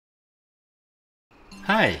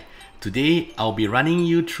Hi, today I'll be running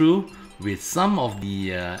you through with some of the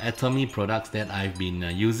Atomy products that I've been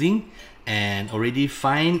using and already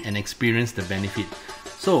find and experience the benefit.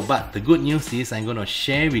 But the good news is I'm going to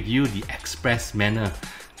share with you the express manner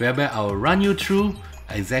whereby I'll run you through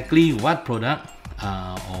exactly what product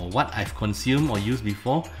or what I've consumed or used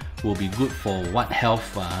before will be good for what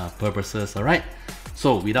health purposes, alright?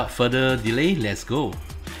 So without further delay, let's go.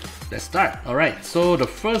 Let's start. Alright, so the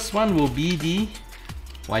first one will be the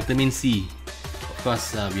vitamin C. Of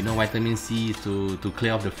course, we know vitamin C to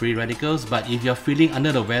clear off the free radicals, but if you're feeling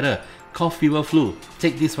under the weather, cough, fever, flu,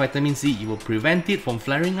 take this vitamin C. It will prevent it from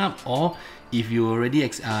flaring up, or if you already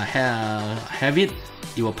have it,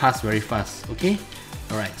 it will pass very fast, okay?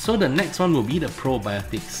 Alright, so the next one will be the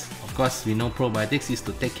probiotics. Of course, we know probiotics is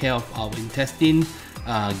to take care of our intestine,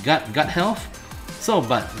 gut health.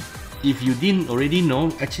 But if you didn't already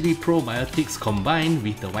know, actually probiotics combined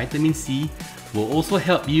with the vitamin C will also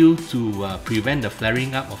help you to prevent the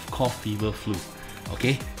flaring up of cough, fever, flu.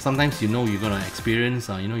 Okay, sometimes you're gonna experience,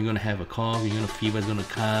 you're gonna have a cough, fever is gonna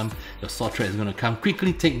come, your sore throat is gonna come.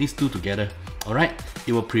 Quickly take these two together. Alright,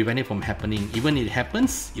 it will prevent it from happening. Even if it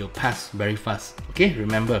happens, it'll pass very fast. Okay,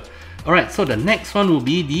 remember. Alright, so the next one will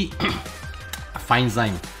be the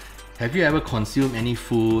Finezyme. Have you ever consumed any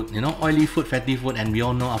food, oily food, fatty food, and we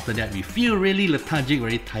all know after that we feel really lethargic,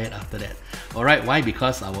 very tired after that. Alright, why?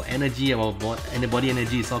 Because our energy, our body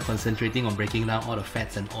energy is all concentrating on breaking down all the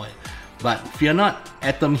fats and oil. But fear not,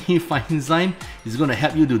 Atomy Finezyme is going to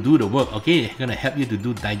help you to do the work, okay? It's going to help you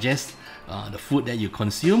to digest the food that you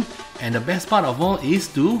consume. And the best part of all is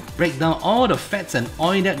to break down all the fats and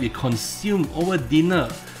oil that we consume over dinner,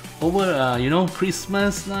 over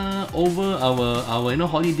Christmas, over our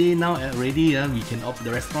holiday now already.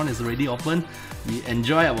 The restaurant is already open. We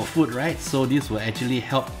enjoy our food, right? So this will actually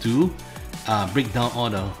help to break down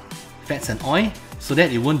all the fats and oil so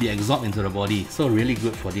that it won't be absorbed into the body. So really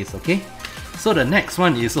good for this, okay? So the next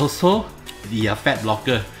one is also the fat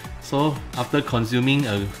blocker. So after consuming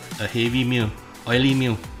a heavy meal, oily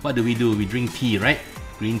meal, what do? We drink tea, right?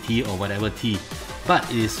 Green tea or whatever tea. But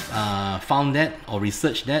it is found that, or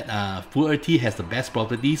researched that, pu'er tea has the best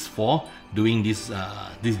properties for doing this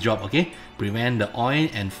job, okay? Prevent the oil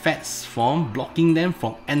and fats from blocking them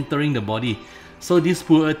from entering the body. So this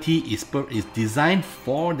pu'er tea is designed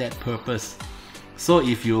for that purpose. So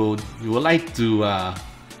if you would like to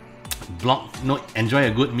enjoy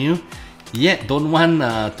a good meal, yet don't want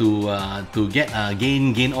to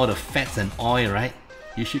gain all the fats and oil, right?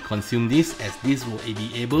 You should consume this, as this will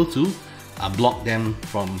be able to block them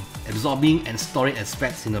from absorbing and store it as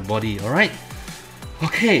fats in the body. Alright.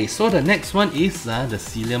 Okay, so the next one is the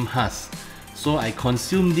Psyllium Husk. So I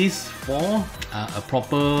consume this for a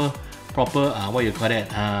proper what you call that,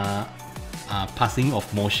 passing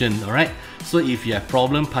of motion. Alright, so if you have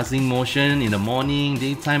problem passing motion in the morning,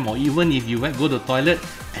 daytime, or even if you go to the toilet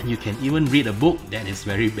and you can even read a book, that is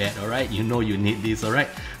very bad. Alright, you need this. Alright,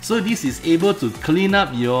 so this is able to clean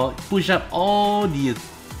up push up all the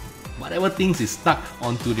whatever things is stuck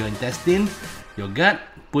onto your intestine, your gut,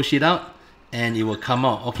 push it out and it will come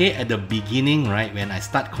out. Okay, at the beginning, right, when I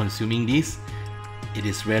start consuming this, it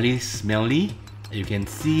is really smelly. You can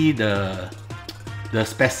see the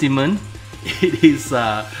specimen. It is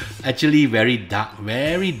actually very dark,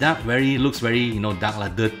 looks very dark,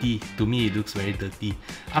 like dirty. To me it looks very dirty.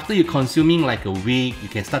 After you consuming like a week, you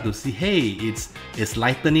can start to see, hey, it's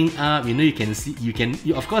lightening up. You can see,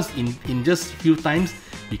 of course in just few times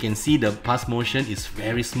you can see the pass motion is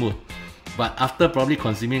very smooth. But after probably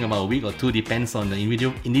consuming about a week or two, depends on the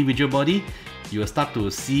individual body, you will start to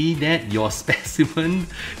see that your specimen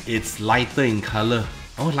it's lighter in color.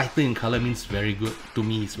 Oh, lighter in color means very good. To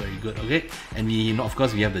me, it's very good. Okay, and we of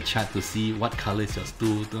course we have the chart to see what color is your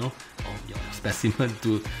stool, or your specimen,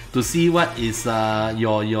 to see what is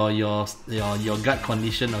your gut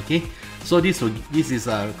condition. Okay, so this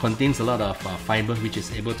contains a lot of fiber, which is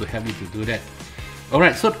able to help you to do that.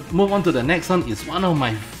 Alright, so move on to the next one. Is one of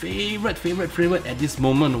my favorite at this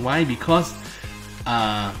moment. Why? Because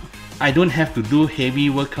I don't have to do heavy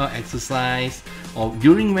workout exercise, or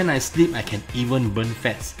during when I sleep I can even burn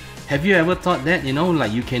fats. Have you ever thought that,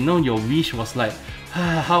 like you can know your wish was like,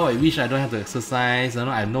 how I wish I don't have to exercise,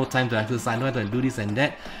 I have no time to exercise, I don't have to do this and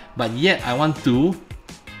that, but yet I want to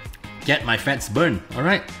get my fats burned.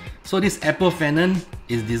 Alright, so this Applephenon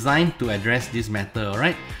is designed to address this matter.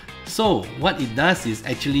 Alright, so what it does is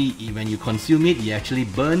actually when you consume it, it actually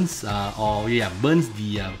burns burns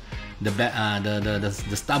the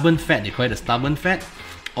stubborn fat. They call it the stubborn fat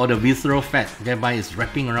or the visceral fat, thereby it's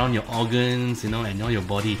wrapping around your organs, and all your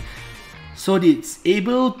body. So it's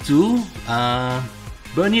able to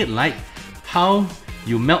burn it like how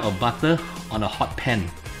you melt a butter on a hot pan.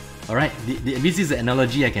 Alright, this is the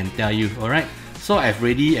analogy I can tell you. Alright, so I've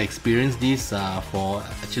already experienced this for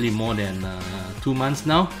actually more than 2 months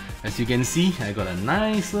now. As you can see, I got a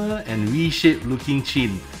nicer and V-shaped looking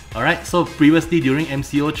chin. Alright, so previously during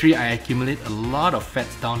MCO3, I accumulate a lot of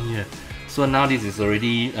fats down here. So now this is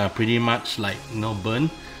already pretty much like, you know, burn.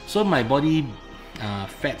 So my body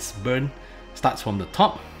fats burn starts from the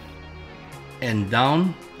top and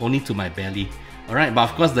down only to my belly. Alright, but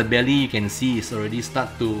of course the belly, you can see, is already start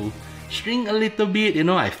to shrink a little bit. You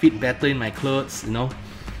know, I fit better in my clothes, you know.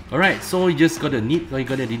 Alright, so you just gotta need, what you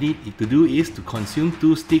gotta need to do is to consume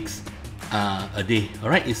 2 sticks a day.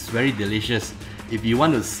 Alright, it's very delicious. If you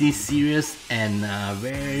want to see serious and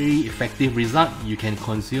very effective result, you can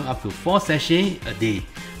consume up to 4 sachets a day.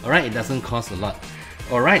 Alright, it doesn't cost a lot.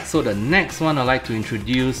 Alright, so the next one I'd like to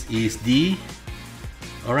introduce is the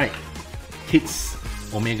Kids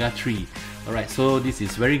Omega 3. Alright, so this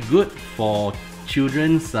is very good for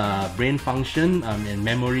children's brain function and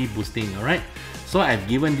memory boosting. Alright, so I've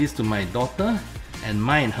given this to my daughter, and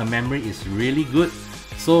her memory is really good.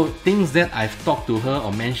 So things that I've talked to her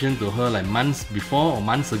or mentioned to her like months before or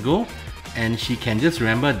months ago, and she can just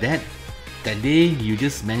remember that day you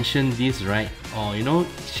just mentioned this, right? Or you know,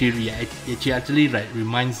 she actually like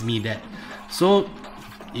reminds me that. So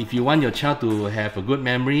if you want your child to have a good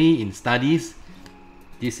memory in studies,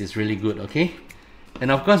 this is really good, okay?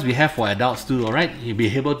 And of course we have for adults too. Alright, you'll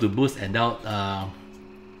be able to boost adult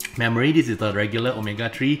memory. This is the regular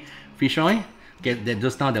omega-3 fish oil. Okay,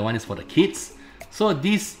 just now that one is for the kids. So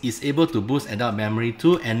this is able to boost adult memory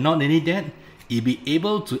too, and not only that, it'll be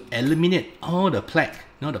able to eliminate all the plaque.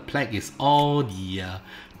 You know, the plaque is all the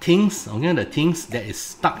things, okay, the things that is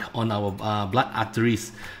stuck on our blood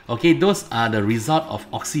arteries. Okay, those are the result of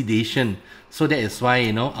oxidation. So that is why,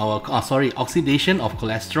 you know, our oxidation of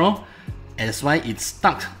cholesterol. That's why it's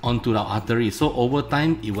stuck onto our artery. So over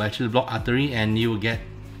time, it will actually block artery, and you will get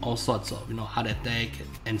all sorts of, you know, heart attack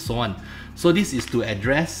and so on. So this is to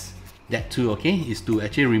address that too, okay? Is to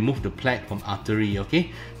actually remove the plaque from artery,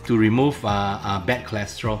 okay? To remove bad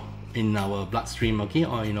cholesterol in our bloodstream, okay,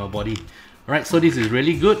 or in our body. Alright, so this is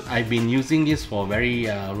really good. I've been using this for very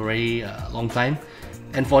long time.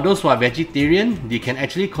 And for those who are vegetarian, they can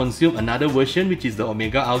actually consume another version, which is the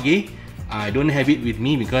omega algae. I don't have it with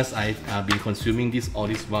me because I've been consuming this all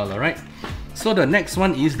this while. Alright, so the next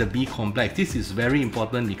one is the B complex. This is very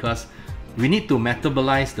important because we need to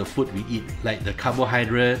metabolize the food we eat, like the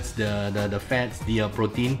carbohydrates, the fats, the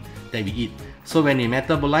protein that we eat. So when you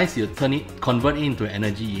metabolize, you convert it into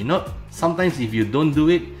energy. You know, sometimes if you don't do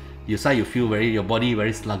it, you feel your body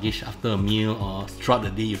very sluggish after a meal, or throughout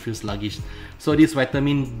the day you feel sluggish. So this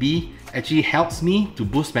vitamin B actually helps me to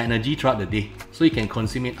boost my energy throughout the day. So you can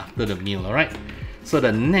consume it after the meal. Alright, so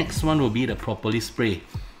the next one will be the Propolis spray.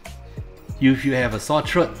 If you have a sore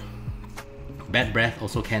throat, bad breath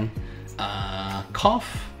also can,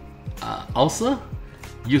 cough, ulcer,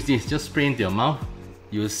 use this. Just spray into your mouth.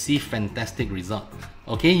 You will see fantastic result.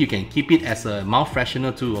 Okay, you can keep it as a mouth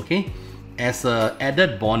freshener too. Okay, as a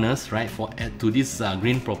added bonus, right, to this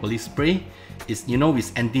green Propolis spray is, you know,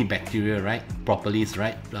 it's antibacterial, right? Propolis,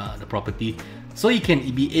 right? The property. So you can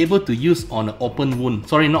be able to use on an open wound.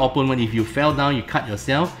 Sorry, not open wound. If you fell down, you cut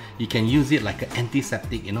yourself, you can use it like an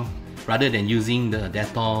antiseptic, you know, rather than using the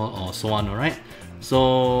Dettol or so on. Alright,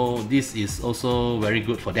 so this is also very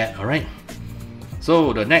good for that. Alright,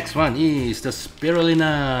 so the next one is the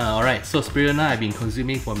Spirulina. Alright, so Spirulina I've been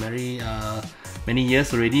consuming for many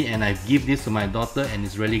years already, and I give this to my daughter, and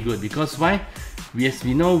it's really good because why? Yes,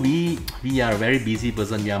 we know we are a very busy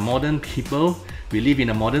person. We are modern people. We live in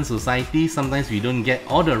a modern society. Sometimes we don't get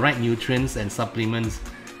all the right nutrients and supplements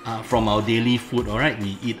from our daily food. Alright,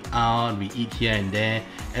 we eat out, we eat here and there,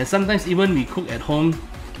 and sometimes even we cook at home,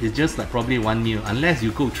 it's just like probably one meal, unless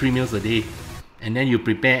you cook 3 meals a day and then you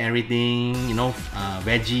prepare everything, you know,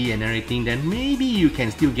 veggie and everything, then maybe you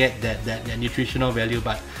can still get that nutritional value.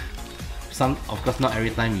 But of course not every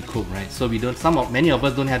time we cook, right? So many of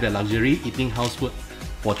us don't have the luxury eating house food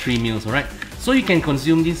for 3 meals. Alright, so you can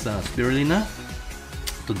consume this Spirulina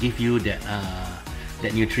to give you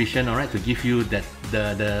that nutrition. Alright, to give you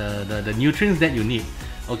the nutrients that you need.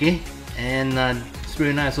 Okay, and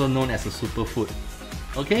Spirulina is also known as a superfood.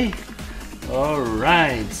 Okay,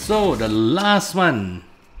 alright, so the last one,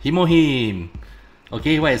 Hemohim.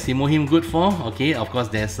 Okay, what is Hemohim good for? Okay, of course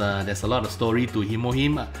there's a lot of story to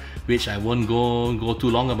Hemohim, which I won't go too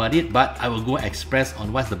long about it, but I will go express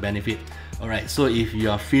on what's the benefit. Alright, so if you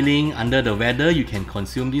are feeling under the weather, you can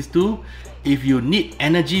consume this too. If you need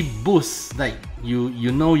energy boost, like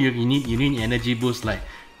you know you need energy boost, like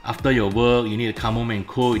after your work, you need to come home and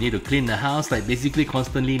cook, you need to clean the house, like basically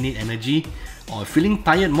constantly need energy, or feeling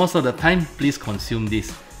tired most of the time, please consume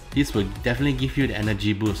this. This will definitely give you the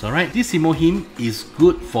energy boost, alright? This Hemohim is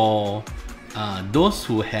good for those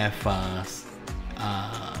who have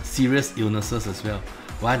serious illnesses as well.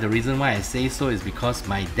 Why? The reason why I say so is because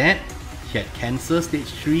my dad, he had cancer stage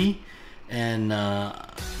 3, and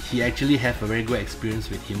he actually had a very good experience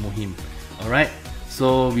with Hemohim. Alright,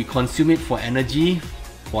 so we consume it for energy,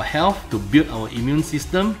 for health, to build our immune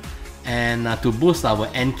system, and to boost our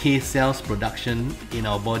NK cells production in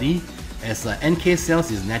our body, as NK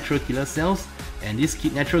cells is natural killer cells, and these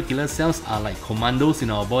natural killer cells are like commandos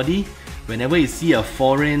in our body. Whenever you see a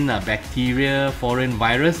foreign bacteria, foreign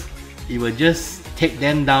virus, it will just take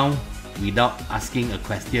them down without asking a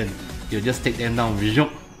question. You'll just take them down,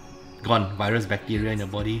 gone. Virus, bacteria in your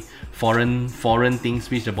body, foreign things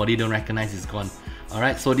which the body don't recognize is gone.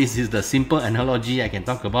 Alright, so this is the simple analogy I can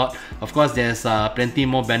talk about. Of course, there's plenty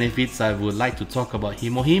more benefits I would like to talk about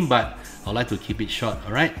Hemohim, but I'd like to keep it short.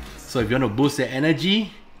 Alright, so if you want to boost your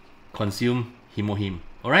energy, consume Hemohim.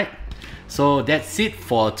 Alright, so that's it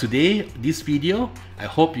for today, this video. I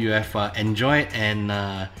hope you have enjoyed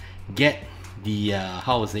and get the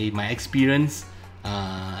my experience,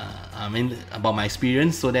 about my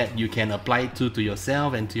experience, so that you can apply it to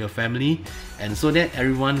yourself and to your family, and so that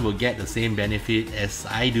everyone will get the same benefit as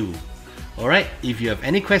I do. Alright, if you have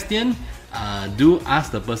any question, do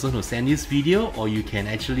ask the person who sent this video, or you can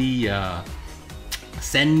actually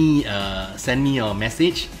send me a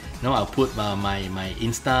message. Now I'll put my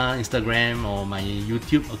Instagram or my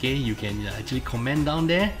YouTube. Okay, you can actually comment down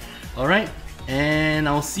there. Alright, and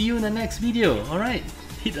I'll see you in the next video. Alright,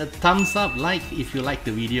 hit a thumbs up, like if you like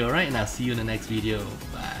the video. Alright, and I'll see you in the next video.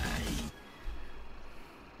 Bye.